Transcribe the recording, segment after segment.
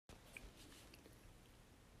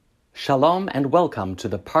Shalom and welcome to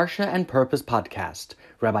the Parsha and Purpose podcast,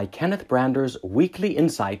 Rabbi Kenneth Brander's weekly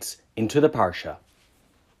insights into the Parsha.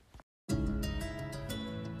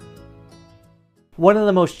 One of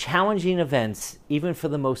the most challenging events, even for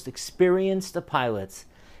the most experienced of pilots,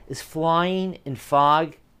 is flying in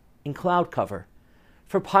fog in cloud cover.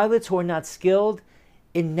 For pilots who are not skilled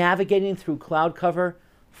in navigating through cloud cover,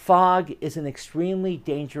 fog is an extremely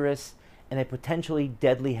dangerous and a potentially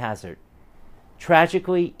deadly hazard.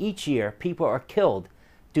 Tragically, each year, people are killed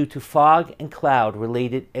due to fog and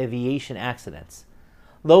cloud-related aviation accidents.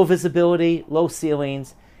 Low visibility, low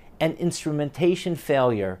ceilings, and instrumentation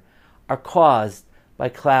failure are caused by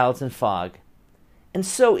clouds and fog. And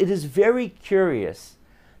so it is very curious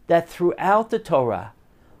that throughout the Torah,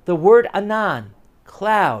 the word anan,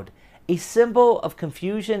 cloud, a symbol of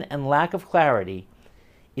confusion and lack of clarity,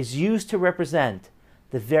 is used to represent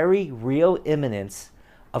the very real imminence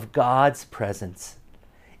of God's presence.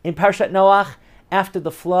 In Parshat Noach, after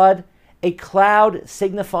the flood, a cloud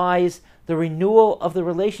signifies the renewal of the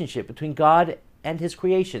relationship between God and His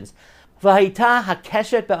creations. V'hayita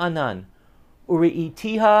hakeshet ba'anan,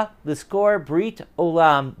 ure'itiha l'skor brit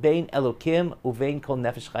olam bein Elokim uvein kol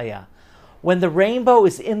nefesh chaya. When the rainbow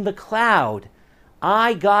is in the cloud,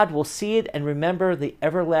 I, God, will see it and remember the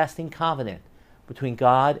everlasting covenant between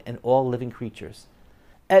God and all living creatures.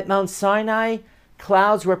 At Mount Sinai,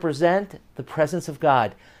 clouds represent the presence of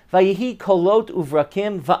God. Vayihi kolot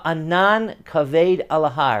uvrakim va'anan kaved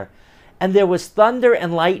alahar. And there was thunder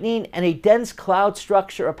and lightning and a dense cloud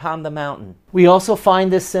structure upon the mountain. We also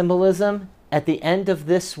find this symbolism at the end of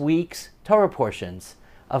this week's Torah portions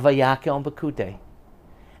of Vayakhel and Bakute.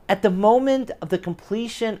 At the moment of the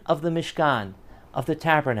completion of the Mishkan, of the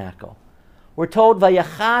tabernacle, we're told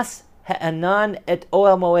Vayachas ha'anan et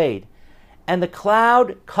Ohel Moed, and the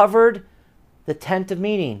cloud covered the tent of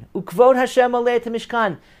meeting, ukvod Hashem aleh et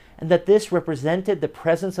Mishkan, and that this represented the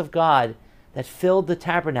presence of God that filled the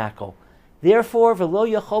tabernacle. Therefore, v'lo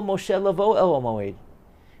yachol Moshe lavo el moed.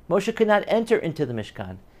 Moshe could not enter into the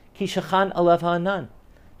Mishkan, ki shachan alav ha'anan,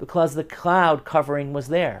 because the cloud covering was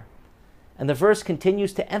there. And the verse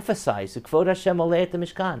continues to emphasize ukvod Hashem aleh et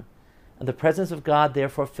Mishkan, and the presence of God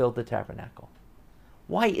therefore filled the tabernacle.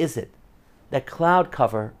 Why is it that cloud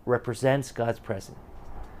cover represents God's presence?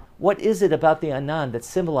 What is it about the Anan that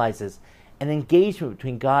symbolizes an engagement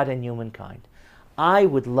between God and humankind? I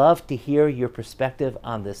would love to hear your perspective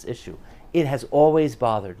on this issue. It has always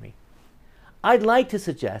bothered me. I'd like to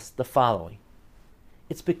suggest the following.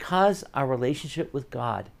 It's because our relationship with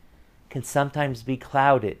God can sometimes be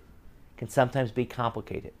clouded, can sometimes be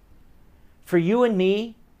complicated. For you and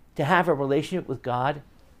me to have a relationship with God,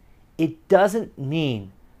 it doesn't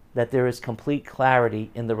mean that there is complete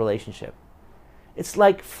clarity in the relationship. It's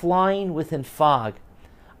like flying within fog.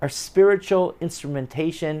 Our spiritual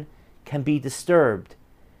instrumentation can be disturbed,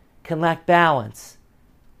 can lack balance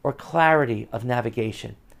or clarity of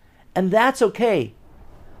navigation. And that's okay.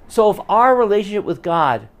 So if our relationship with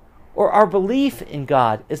God or our belief in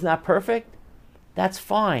God is not perfect, that's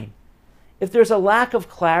fine. If there's a lack of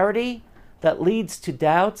clarity that leads to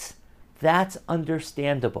doubts, that's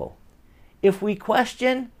understandable. If we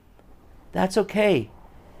question, that's okay.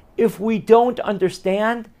 If we don't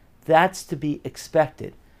understand, that's to be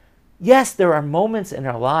expected. Yes, there are moments in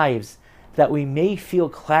our lives that we may feel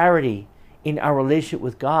clarity in our relationship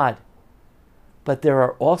with God, but there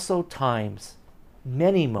are also times,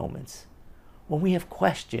 many moments, when we have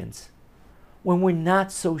questions, when we're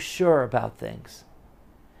not so sure about things.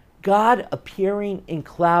 God appearing in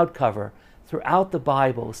cloud cover throughout the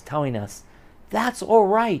Bible is telling us, that's all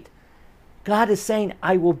right. God is saying,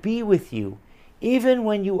 I will be with you, even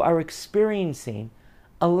when you are experiencing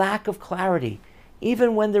a lack of clarity,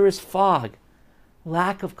 even when there is fog.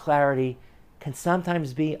 Lack of clarity can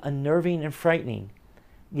sometimes be unnerving and frightening.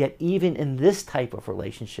 Yet even in this type of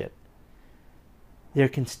relationship, there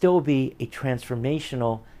can still be a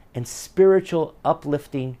transformational and spiritual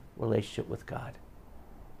uplifting relationship with God.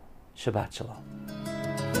 Shabbat Shalom.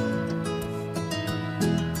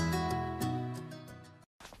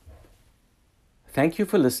 Thank you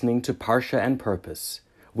for listening to Parsha and Purpose.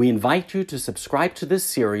 We invite you to subscribe to this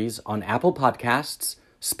series on Apple Podcasts,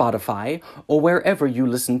 Spotify, or wherever you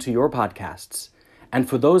listen to your podcasts. And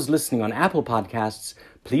for those listening on Apple Podcasts,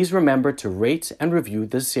 please remember to rate and review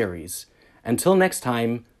this series. Until next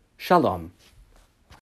time, Shalom.